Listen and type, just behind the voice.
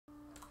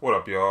What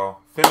up, y'all?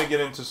 Finna get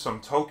into some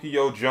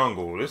Tokyo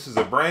Jungle. This is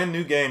a brand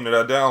new game that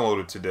I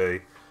downloaded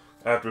today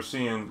after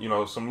seeing,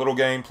 some little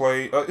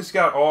gameplay. It's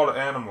got all the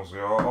animals,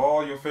 y'all.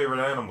 All your favorite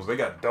animals. They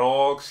got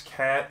dogs,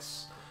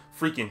 cats,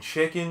 freaking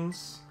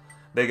chickens.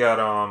 They got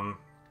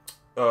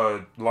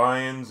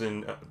lions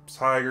and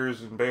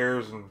tigers and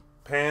bears and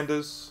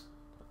pandas.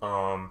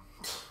 We're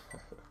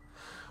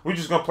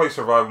just gonna play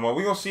survival mode.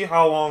 We're gonna see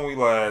how long we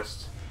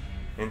last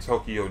in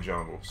Tokyo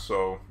Jungle.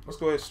 So let's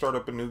go ahead and start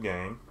up a new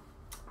game.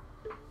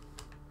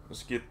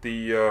 Let's get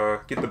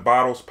the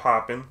bottles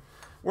popping.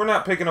 We're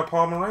not picking a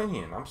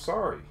Pomeranian. I'm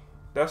sorry.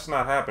 That's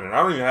not happening.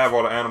 I don't even have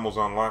all the animals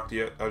unlocked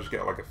yet. I just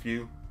got like a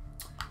few.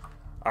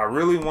 I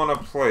really want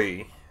to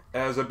play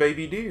as a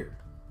baby deer.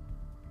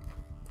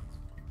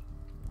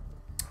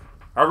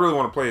 I really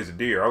want to play as a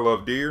deer. I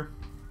love deer.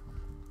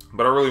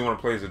 But I really want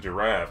to play as a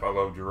giraffe. I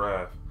love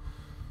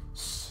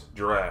giraffes.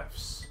 Yeah,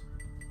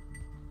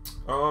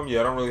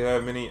 I don't really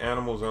have many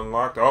animals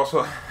unlocked. I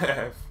also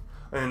have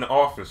an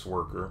office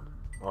worker.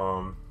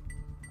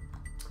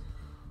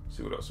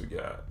 See what else we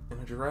got.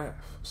 And a giraffe.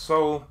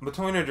 So,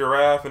 between a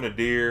giraffe and a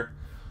deer,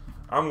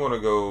 I'm going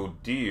to go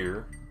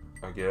deer,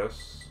 I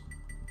guess.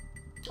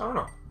 I don't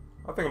know.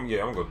 I think I'm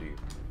going to go deer.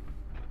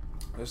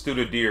 Let's do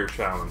the deer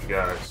challenge,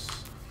 guys.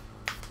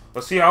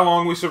 Let's see how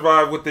long we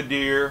survive with the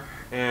deer.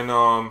 And,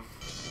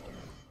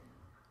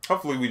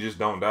 hopefully we just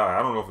don't die.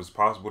 I don't know if it's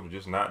possible to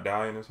just not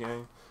die in this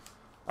game.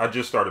 I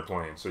just started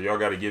playing, so y'all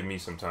got to give me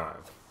some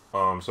time.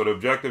 So the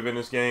objective in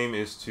this game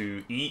is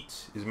to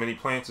eat as many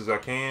plants as I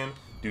can.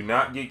 Do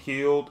not get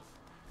killed,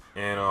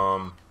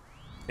 and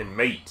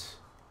mate.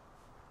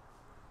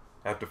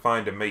 I have to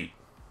find a mate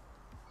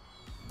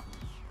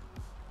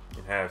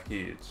and have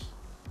kids.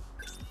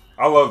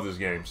 I love this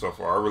game so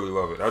far. I really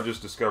love it. I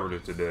just discovered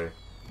it today.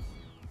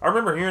 I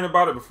remember hearing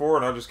about it before,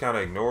 and I just kind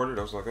of ignored it.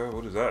 I was like, oh,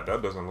 what is that?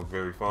 That doesn't look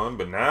very fun.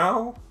 But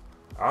now,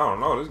 I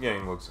don't know. This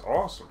game looks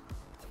awesome.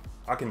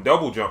 I can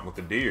double jump with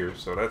the deer,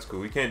 so that's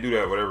cool. You can't do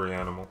that with every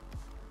animal.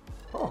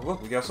 Oh,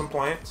 look, we got some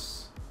plants.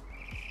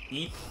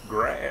 Eat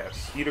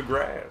grass. Eat a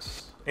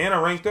grass. And I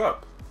ranked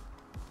up.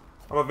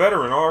 I'm a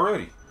veteran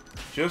already.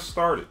 Just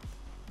started.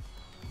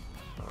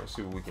 Let's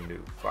see what we can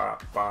do.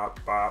 Bop,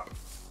 bop, bop.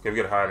 Okay, we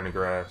gotta hide in the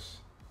grass.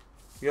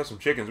 We got some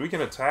chickens. We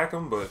can attack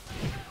them, but...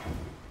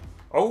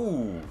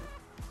 Oh!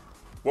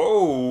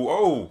 Whoa!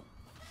 Oh!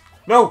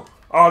 No!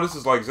 Oh, this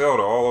is like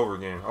Zelda all over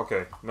again.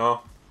 Okay,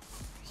 no.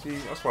 See,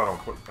 that's why I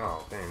don't play.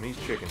 Oh, damn, these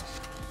chickens.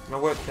 You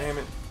know what? Damn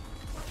it.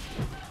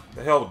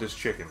 The hell with this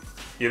chicken.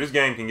 Yeah, this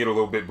game can get a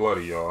little bit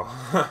bloody, y'all.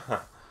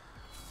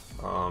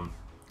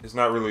 It's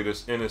not really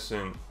this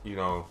innocent,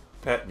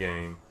 pet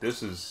game.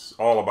 This is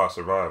all about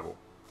survival.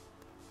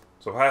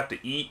 So if I have to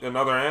eat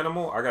another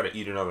animal, I gotta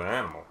eat another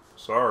animal.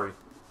 Sorry.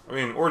 I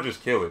mean, or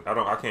just kill it.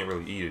 I can't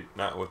really eat it.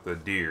 Not with the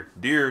deer.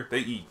 Deer, they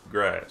eat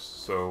grass,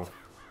 so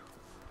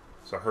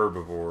it's a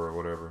herbivore or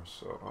whatever.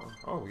 So,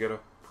 oh, we got a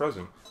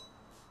present.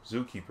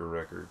 Zookeeper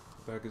record.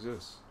 What the heck is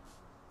this?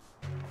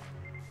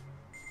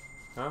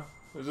 Huh?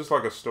 Is this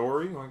like a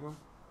story? Like what?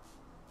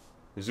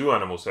 The zoo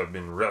animals have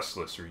been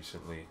restless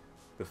recently.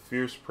 The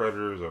fierce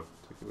predators are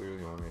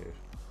particularly on edge.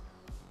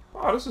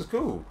 Oh, this is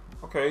cool.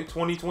 Okay,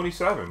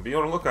 2027. Be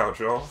on the lookout,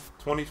 y'all.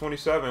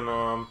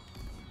 2027,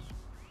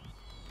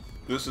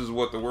 this is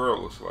what the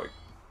world looks like.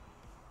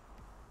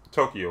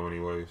 Tokyo,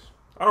 anyways.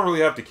 I don't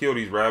really have to kill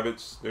these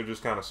rabbits. They're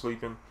just kind of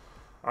sleeping.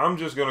 I'm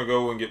just gonna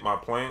go and get my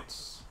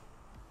plants.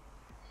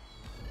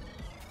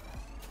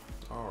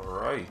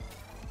 Alright.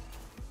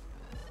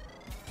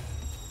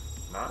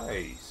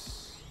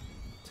 Nice.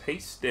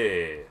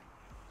 Tasty.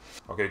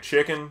 Okay,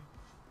 chicken.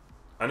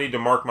 I need to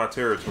mark my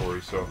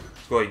territory, so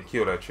let's go ahead and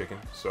kill that chicken.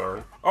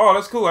 Sorry. Oh,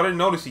 that's cool. I didn't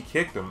notice he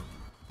kicked him.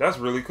 That's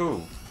really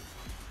cool.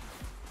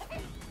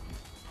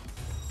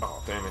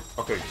 Oh, damn it.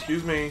 Okay,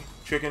 excuse me,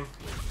 chicken.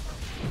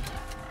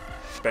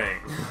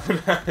 Bang.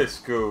 That is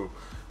cool.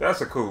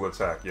 That's a cool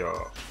attack,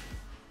 y'all.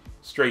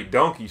 Straight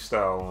donkey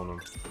style on him.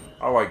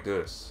 I like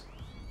this.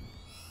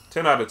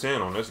 10 out of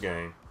 10 on this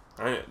game.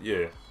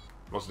 Yeah,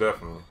 most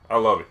definitely. I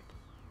love it.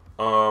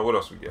 What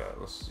else we got?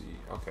 Let's see.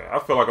 Okay, I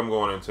feel like I'm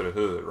going into the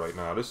hood right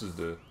now. This is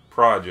the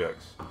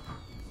projects.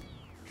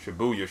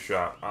 Shibuya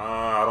shop.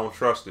 I don't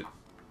trust it.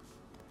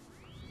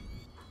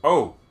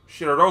 Oh,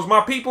 shit, are those my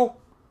people?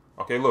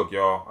 Okay, look,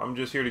 y'all. I'm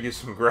just here to get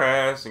some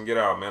grass and get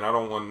out, man. I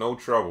don't want no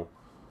trouble.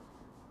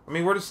 I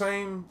mean, we're the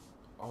same...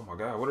 Oh, my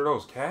God. What are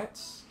those,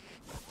 cats?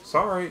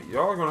 Sorry,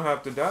 y'all are gonna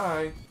have to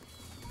die.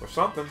 Or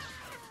something.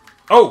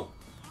 Oh!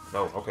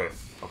 No, okay.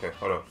 Okay,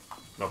 hold up.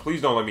 No,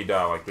 please don't let me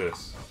die like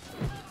this.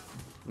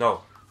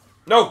 No.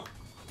 No!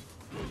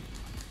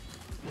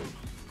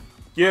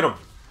 Get him!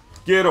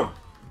 Get him!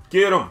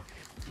 Get him!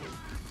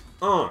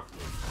 Bop!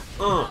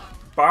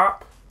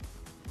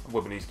 I'm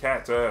whipping these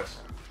cats' ass.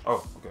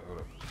 Oh, okay,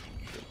 hold up.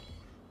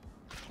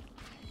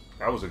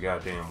 That was a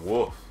goddamn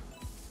wolf.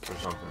 Or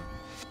something.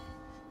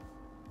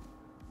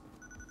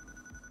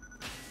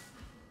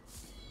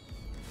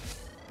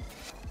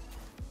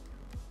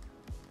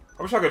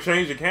 I wish I could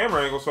change the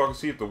camera angle so I can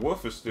see if the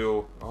wolf is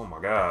still... Oh my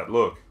god,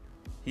 look.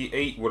 He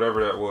ate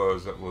whatever that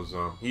was.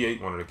 He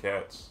ate one of the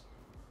cats.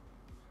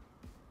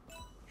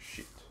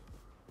 Shit.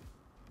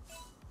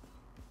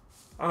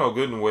 I know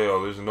good and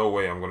well there's no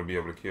way I'm going to be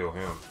able to kill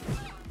him.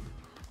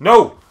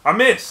 No! I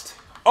missed!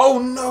 Oh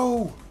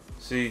no!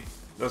 See,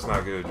 that's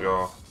not good,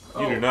 y'all.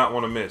 You do not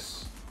want to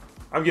miss.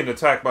 I'm getting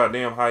attacked by a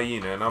damn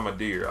hyena and I'm a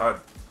deer.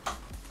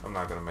 I'm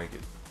not going to make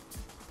it.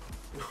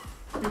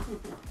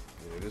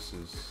 Yeah,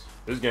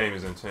 this game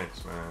is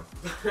intense, man.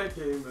 That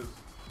game is...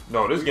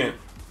 No, this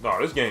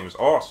game is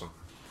awesome.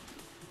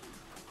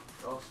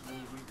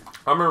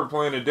 I remember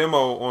playing a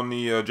demo on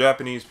the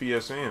Japanese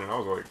PSN, and I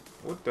was like,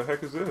 "What the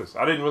heck is this?"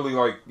 I didn't really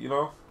like, you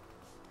know.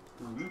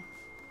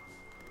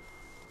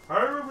 I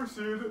remember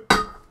seeing it.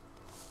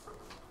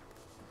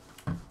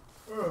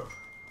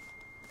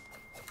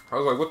 I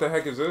was like, "What the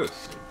heck is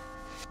this?"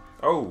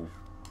 Oh,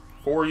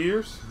 4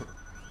 years?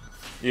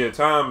 Yeah,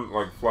 time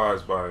like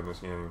flies by in this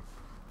game.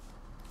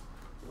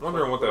 I'm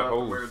wondering what that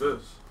holds. Wear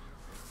this.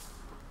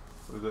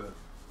 What is that?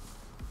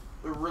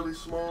 The really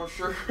small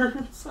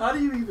shirts. How do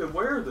you even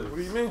wear this? What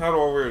do you mean? How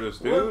do I wear this,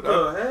 dude? What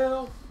the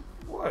hell?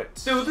 What?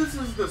 Dude, this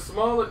is the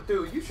smallest.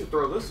 Dude, you should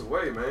throw this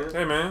away, man.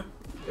 Hey, man.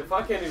 If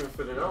I can't even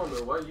fit it, I don't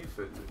know why you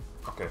fitting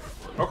it. Okay.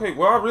 Okay,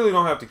 well, I really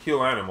don't have to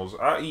kill animals.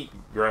 I eat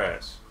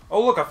grass.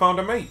 Oh, look, I found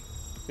a mate.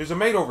 There's a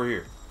mate over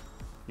here.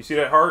 You see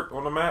that heart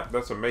on the map?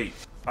 That's a mate.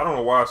 I don't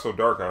know why it's so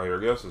dark out here.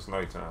 I guess it's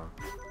nighttime.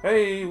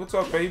 Hey, what's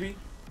up, baby?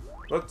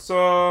 Let's,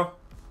 come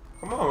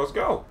on, let's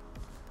go.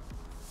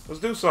 Let's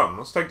do something.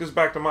 Let's take this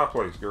back to my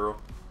place, girl.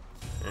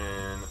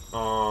 And,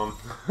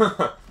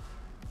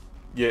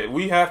 yeah,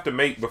 we have to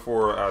mate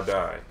before I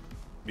die.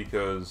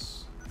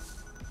 Because,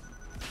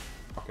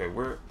 okay,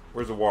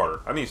 where's the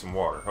water? I need some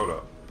water. Hold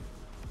up.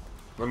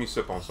 Let me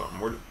sip on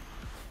something.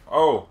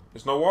 Oh,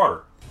 there's no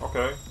water.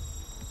 Okay.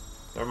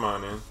 Never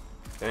mind then.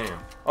 Damn.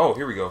 Oh,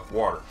 here we go.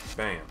 Water.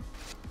 Bam.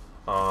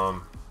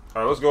 Alright,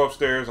 let's go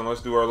upstairs and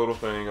let's do our little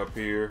thing up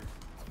here.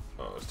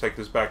 Let's take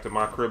this back to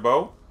my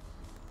cribbo.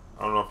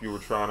 I don't know if you were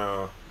trying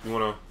to... You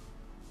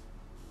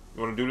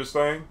wanna do this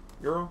thing,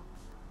 girl?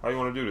 How you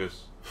wanna do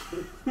this?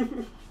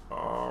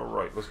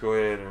 Alright, let's go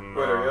ahead and...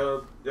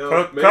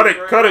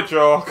 cut it,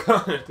 y'all.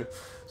 Cut it.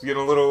 It's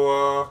getting a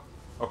little...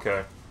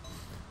 Okay.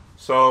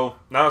 So,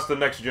 now it's the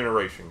next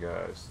generation,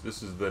 guys.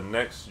 This is the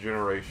next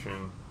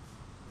generation...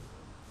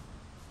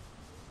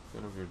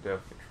 of your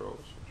death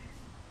controls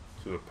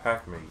to a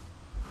pack mate.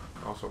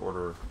 Also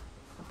order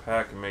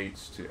pack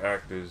mates to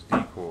act as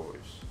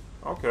decoys.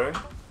 Okay.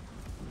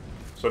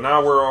 So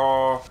now we're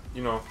all,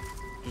 you know,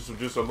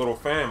 just a little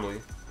family.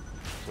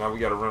 So now we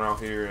got to run out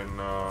here and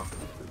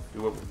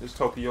do what this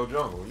Tokyo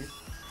Jungle. You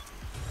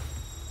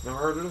never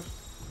heard of this?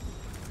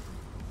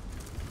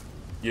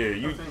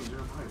 Yeah,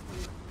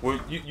 well,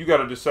 you got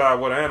to decide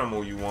what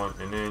animal you want,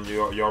 and then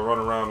y'all run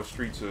around the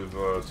streets of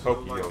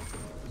Tokyo.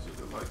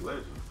 Like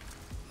Legend.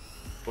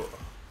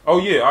 Oh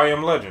yeah, I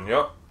Am Legend.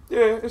 Yep.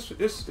 Yeah,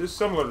 it's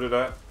similar to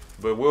that,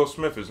 but Will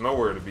Smith is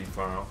nowhere to be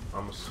found.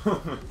 I'm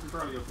assuming.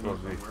 Probably up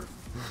somewhere.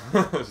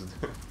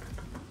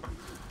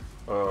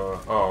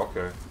 Oh,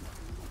 okay.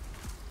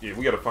 Yeah,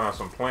 we got to find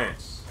some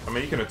plants. I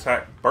mean, you can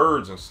attack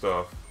birds and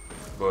stuff,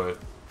 but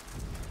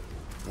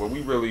well,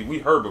 we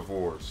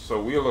herbivores,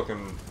 so we are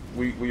looking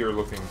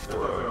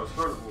for.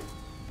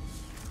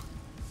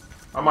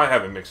 I might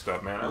have it mixed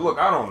up, man. Look,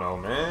 I don't know,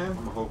 man.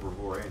 I'm a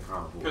herbivore and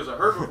carnivore. Because the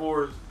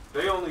herbivores,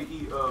 they only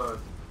eat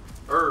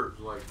herbs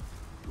like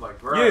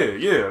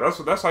grass. Yeah.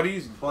 That's how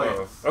these.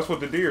 That's what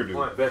the deer do.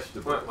 Plant,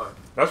 vegetables.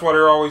 That's why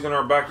they're always in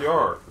our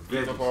backyard,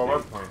 eating up Veggies, all our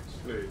plants.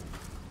 Yeah.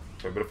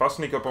 Okay, but if I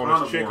sneak up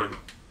on this chicken,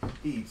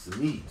 eats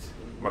meat.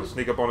 I'm about to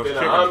sneak up on this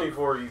Then chicken. an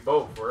omnivore eat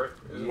both, right?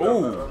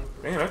 Ooh,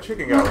 man, that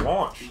chicken got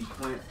launched. He eats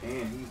plants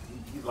and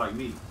he's like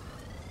me.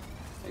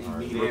 He eat All right,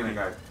 meat and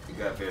he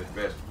got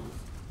vegetables.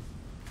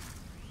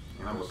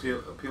 And I'm a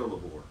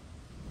pillivore.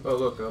 Oh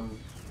look, I'm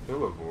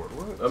Pillivore.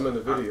 What? in the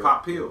I video.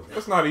 pop pills.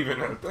 That's not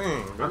even a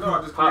thing. I know,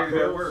 I just Pop created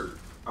that pills? word.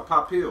 I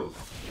pop pills.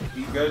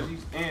 Eat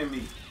veggies and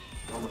meat.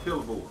 I'm a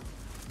pillivore.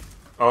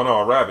 Oh no,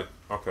 a rabbit.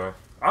 Okay.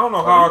 I don't know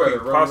Oh, how you I better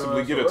could run possibly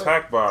your ass get away.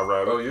 attacked by a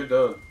rabbit. Oh, you're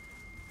done.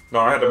 No,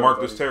 I had to You're mark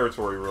done, this buddy.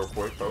 territory real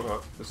quick. Hold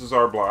up. This is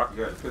our block.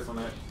 You got to piss on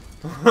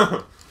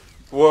that?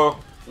 Well,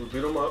 We'll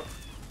beat them up.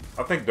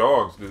 I think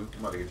dogs do. I'm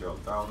about to get y'all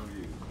 1,000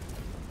 views.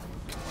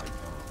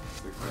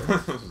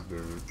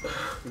 Dude.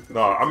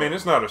 No, I mean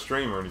it's not a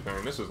stream or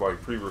anything. This is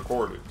like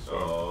pre-recorded.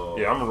 So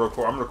yeah, I'm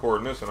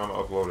recording this and I'm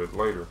gonna upload it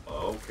later.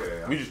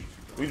 Okay.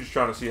 We just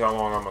trying to see how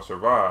long I'm gonna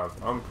survive.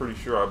 I'm pretty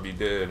sure I'll be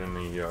dead in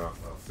the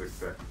 6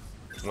 seconds.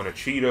 when a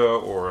cheetah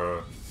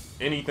or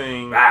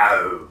anything.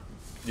 Ow!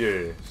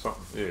 Yeah,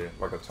 something. Yeah,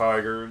 like a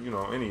tiger. You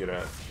know, any of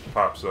that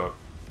pops up.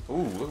 Ooh,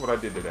 look what I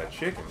did to that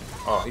chicken.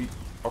 Oh,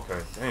 okay,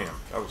 damn,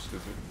 that was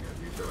stupid.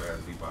 Yeah, you your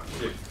ass beat by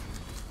chicken.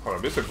 Hold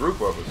on, this a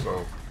group of us,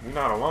 so we're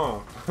not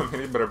alone. I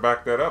mean, you better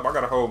back that up. I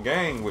got a whole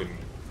gang with me.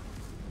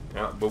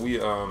 Yeah, but we,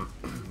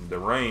 the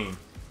rain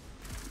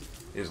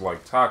is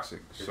like toxic.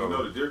 So You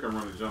know the deer can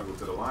run the jungle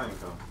till the lion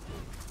come.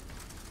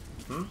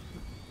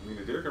 I mean,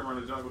 the deer can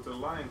run the jungle till the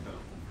lion come.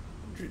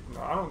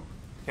 No, I don't.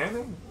 Can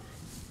they?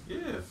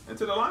 Yeah,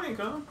 until the lion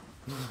come.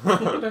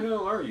 What the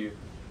hell are you?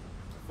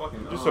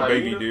 Fucking Just a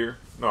baby hyena? deer.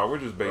 No, we're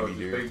just baby Oh, just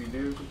deer. baby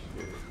deer?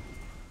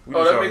 We Oh,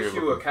 just that out makes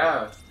here you a looking for-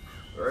 calf,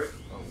 right?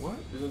 A what?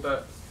 Isn't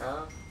that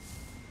calf?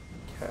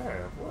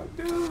 Calf? What,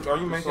 dude? Are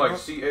you It's making like up?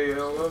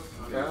 CALF.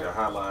 You got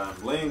Hotline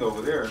Bling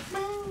over there.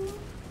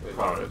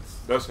 Oh,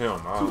 that's him.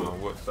 I don't know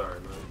what. Sorry,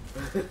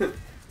 man.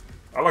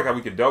 I like how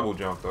we could double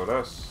jump though.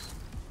 That's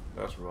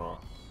wrong.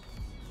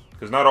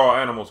 Because not all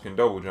animals can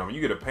double jump.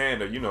 You get a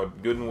panda, you know,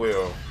 good and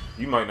well,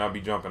 you might not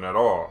be jumping at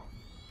all.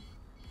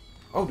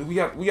 Oh, dude, we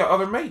got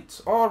other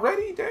mates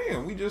already.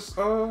 Damn, we just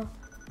well,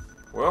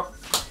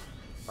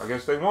 I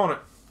guess they want it.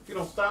 If you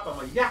don't stop, I'm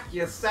gonna yak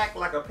your sack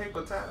like a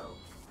paper towel.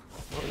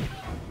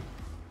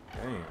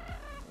 Damn,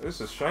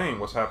 it's a shame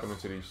what's happening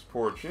to these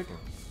poor chickens.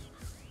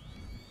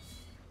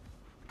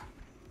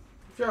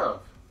 Jeff,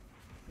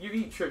 you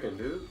eat chicken,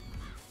 dude.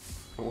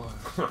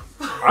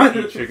 I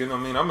eat chicken. I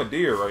mean, I'm a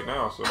deer right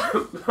now, so.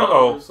 I'm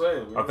Uh-oh. just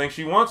saying, I think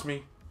she wants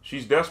me.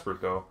 She's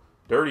desperate, though.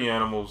 Dirty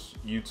animals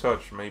you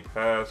touch may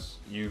pass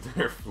you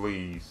their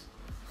fleas.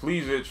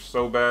 Fleas itch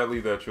so badly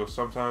that you'll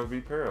sometimes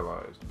be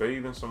paralyzed.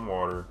 Bathe in some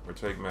water or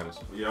take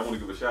medicine. Yeah, I want to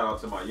give a shout out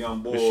to my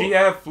young boy. Does she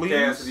have fleas?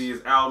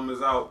 Cassidy's album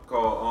is out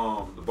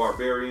called The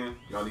Barbarian.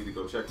 Y'all need to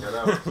go check that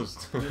out.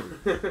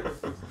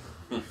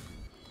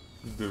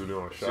 This dude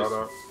doing a shout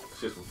out.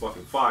 Shit's some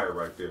fucking fire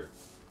right there.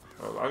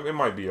 It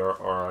might be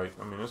alright.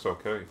 I mean, it's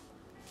okay.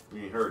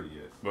 You ain't heard it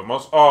yet. But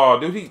oh,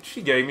 dude,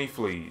 she gave me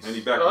fleas. And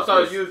he back I to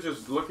thought Swiss. you was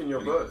just licking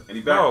your butt. And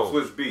he back No. to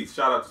Swiss Beats.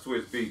 Shout out to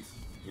Swiss Beats.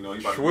 You know, he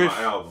about to do Swish.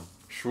 my album.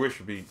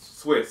 Swish beats.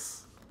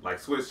 Swiss. Like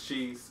Swiss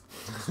cheese.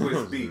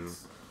 Swiss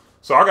Beats.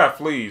 So I got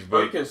fleas, Oh,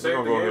 but you can we're save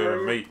gonna the go game ahead right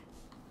and here? mate.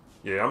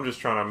 Yeah, I'm just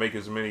trying to make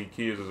as many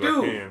kids as I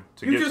Dude, can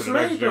to you get to just the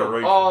next made them.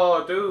 generation.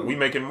 Oh, dude. We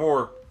making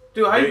more.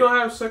 Dude, how They- you gonna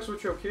have sex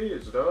with your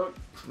kids, dog?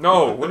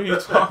 No, what are you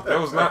talking? That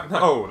was not.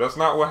 No, that's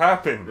not what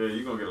happened. Yeah,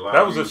 you're going to get a lot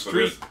That of was a views for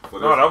street. this- for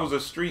No, this. that was a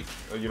street.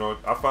 You know,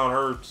 I found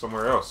her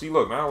somewhere else. See,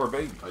 look, now we're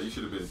babies. You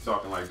should have been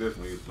talking like this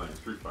when you was playing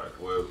Street Fighter.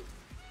 Well,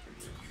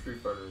 Street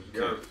Fighter is Yeah.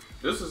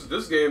 good.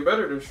 This game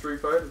better than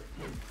Street Fighter.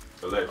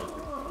 allegedly.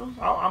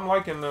 I'm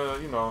liking the,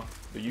 you know,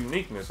 the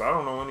uniqueness. I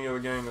don't know any other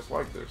game that's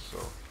like this. So,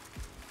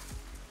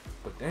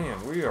 but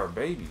damn, we are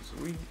babies.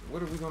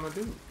 What are we gonna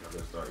do? Y'all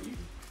better start eating.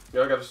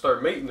 Y'all got to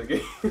start mating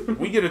again. If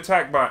we get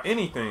attacked by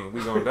anything,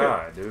 we gonna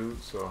die,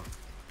 dude. So,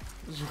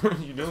 what are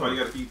you That's why you doing?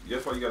 got to keep.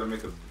 That's why you got to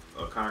make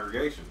a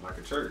congregation like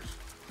a church.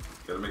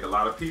 You got to make a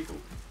lot of people.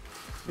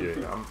 Yeah,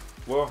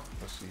 well,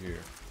 let's see here.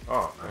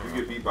 Oh, If man.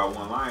 you get beat by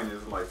one lion,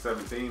 it's like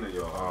 17 of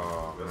y'all.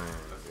 Oh, that's, man.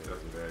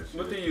 that's bad shit.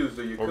 What they use?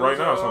 The Yakuza? Well, right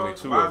now it's only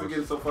two Why of is it us.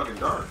 getting so fucking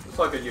dark? It's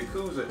like a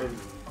Yakuza engine.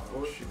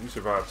 Oh, shit, we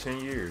survived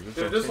 10 years. It's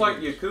Dude, been just 10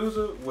 like years.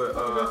 Yakuza with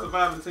We been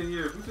surviving 10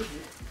 years.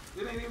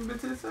 It ain't even been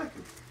 10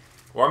 seconds.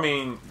 Well, I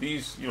mean,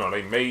 these, you know,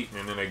 they mate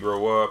and then they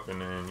grow up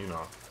and then, you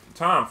know,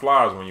 time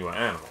flies when you're an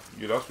animal.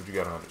 That's what you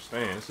got to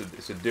understand.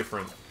 It's a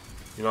different,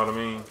 you know what I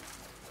mean?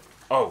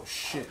 Oh,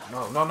 shit.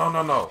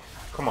 No.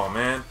 Come on,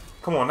 man.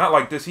 Come on, not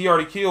like this. He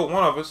already killed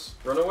one of us.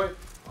 Run away.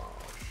 Oh,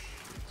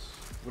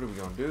 shit. What are we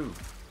going to do?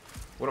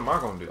 What am I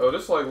going to do? Oh,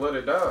 this like Let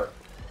It Die.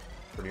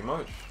 Pretty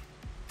much.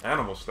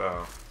 Animal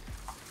style.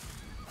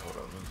 Hold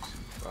on, let me see.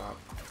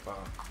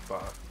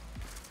 Five.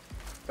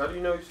 How do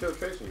you know he's still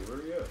chasing you? Where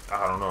are you at?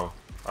 I don't know.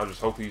 I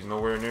just hope he's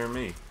nowhere near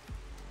me.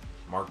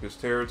 Mark this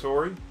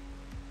territory.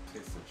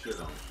 Piss some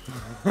shit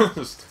on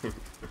it. Stupid.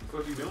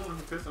 What you doing?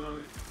 Pissing on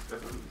it?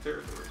 That's on the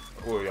territory.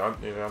 Well, yeah,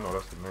 I know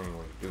that's the main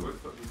way to do What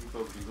it. the fuck are you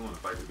supposed to be doing to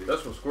fight the big?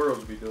 That's what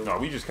squirrels be doing. No,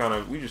 we just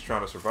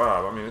trying to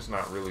survive. I mean, it's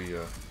not really.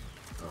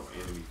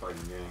 enemy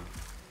fighting game.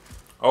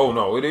 Oh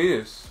no, it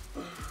is.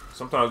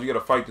 Sometimes you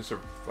gotta fight to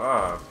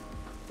survive.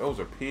 Those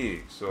are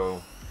pigs,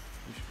 so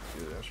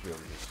I should be able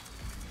to just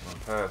run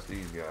past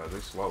these guys. They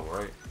slow,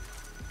 right?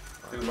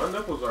 Dude, my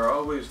nipples are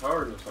always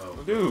hard in this house.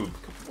 Dude,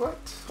 what?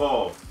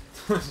 Pause.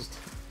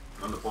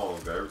 I'm the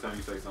pause guy. Every time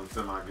you say something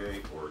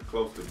semi-gay or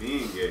close to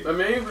being gay, I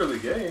mean, it ain't really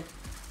gay.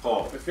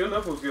 pause. If your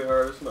nipples get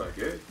hard, it's not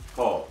gay.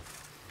 Pause.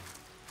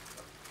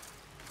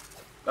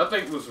 I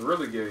think what's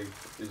really gay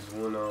is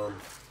when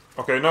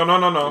Okay, no.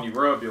 when you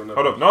rub your nipples.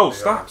 Hold up, no,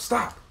 They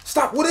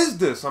stop. What is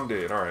this? I'm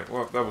dead. All right,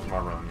 well, that was my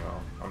run,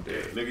 y'all. I'm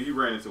dead. Nigga, you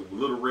ran into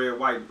Little Red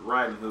White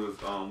Riding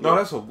Hood's. No,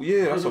 that's oh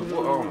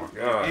my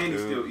god, and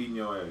he's dude. still eating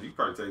your ass. You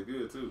probably taste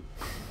good too.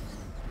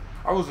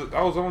 I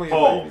was only.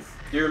 Pause.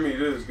 Dear me,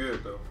 this is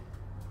good though.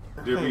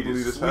 I Dear can't me, believe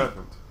this this sweet.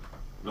 happened.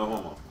 No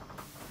homo.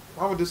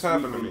 Why would this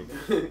happen to me?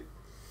 Sweet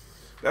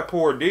That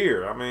poor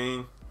deer. I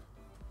mean,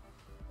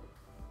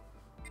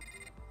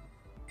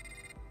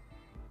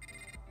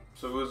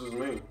 So what does this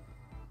mean?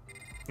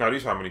 now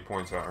these how many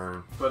points I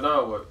earned But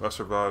now what? by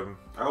surviving.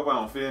 I hope I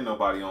don't offend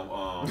nobody on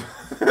What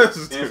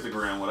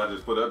Instagram. What I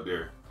just put up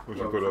there. you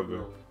put up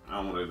there? I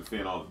don't want to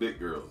offend all the big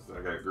girls.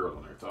 I got a girl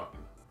on there talking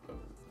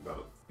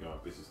about, you know,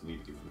 bitches need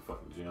to get to the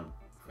fucking gym.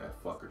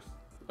 Fat fuckers.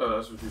 Oh,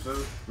 that's what you said?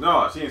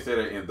 No, she didn't say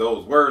that in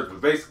those words,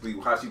 but basically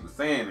how she was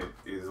saying it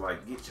is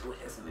like, get your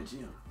ass in the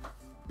gym.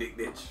 Big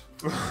bitch.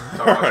 Talking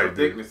about your Alright, dude.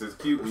 thickness is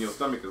cute when your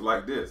stomach is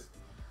like this.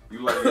 You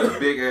like a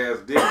big ass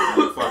dick when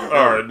you fucking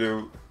All right,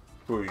 dude.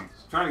 please.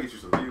 Trying to get you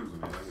some views,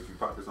 man. If you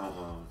pop this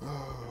on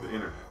the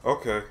internet.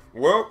 Okay.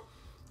 Well,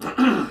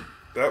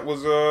 that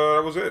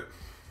was it.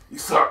 You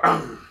suck.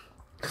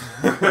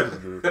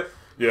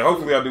 Yeah,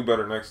 hopefully I do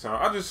better next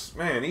time.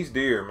 Man, these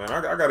deer, man.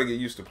 I got to get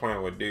used to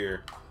playing with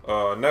deer.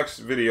 Next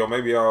video,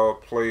 maybe I'll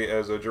play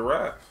as a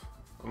giraffe.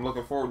 I'm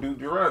looking forward to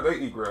giraffe. They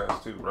eat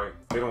grass too, right?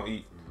 They don't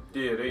eat.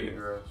 Yeah, they eat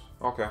grass.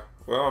 Okay.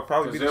 Well, I'll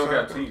probably be They the don't same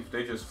got thing. teeth.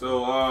 They just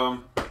So,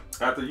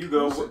 after you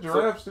go,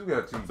 Giraffes do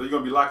got teeth. so you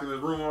gonna be locked in this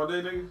room all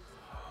day, nigga?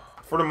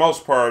 For the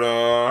most part,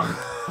 no,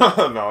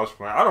 I was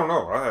playing. I don't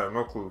know. I have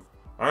no clue.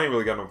 I ain't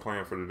really got no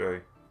plan for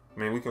today. I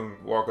mean, we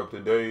can walk up to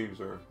Dave's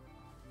or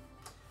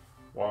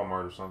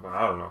Walmart or something.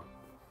 I don't know.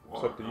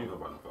 It's up to I don't you. know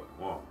about no fucking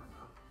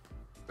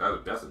Walmart.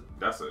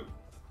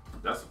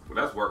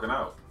 That's working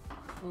out.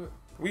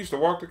 We used to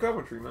walk to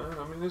Coventry, man.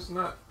 I mean, it's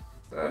not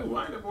that. Ooh,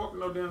 I ain't never walking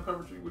no damn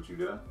Coventry with you,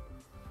 did I?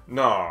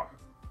 Nah.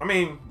 I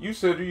mean, you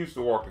said you used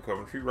to walk to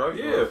Coventry, right?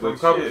 Yeah, from but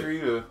Coventry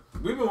to.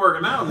 We've been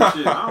working out and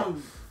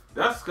shit.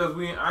 That's because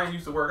I ain't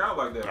used to work out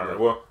like that. All right.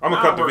 bro. Well, I'm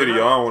gonna Now cut the I'm working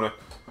video. out. I don't want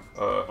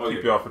to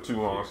keep yeah. y'all for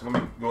too long. So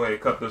let me go ahead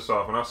and cut this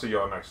off, and I'll see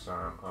y'all next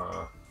time.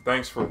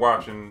 Thanks for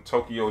watching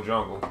Tokyo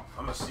Jungle.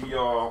 I'm gonna see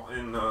y'all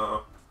in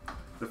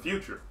the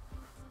future.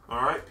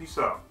 All right. Peace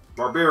out.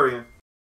 Barbarian.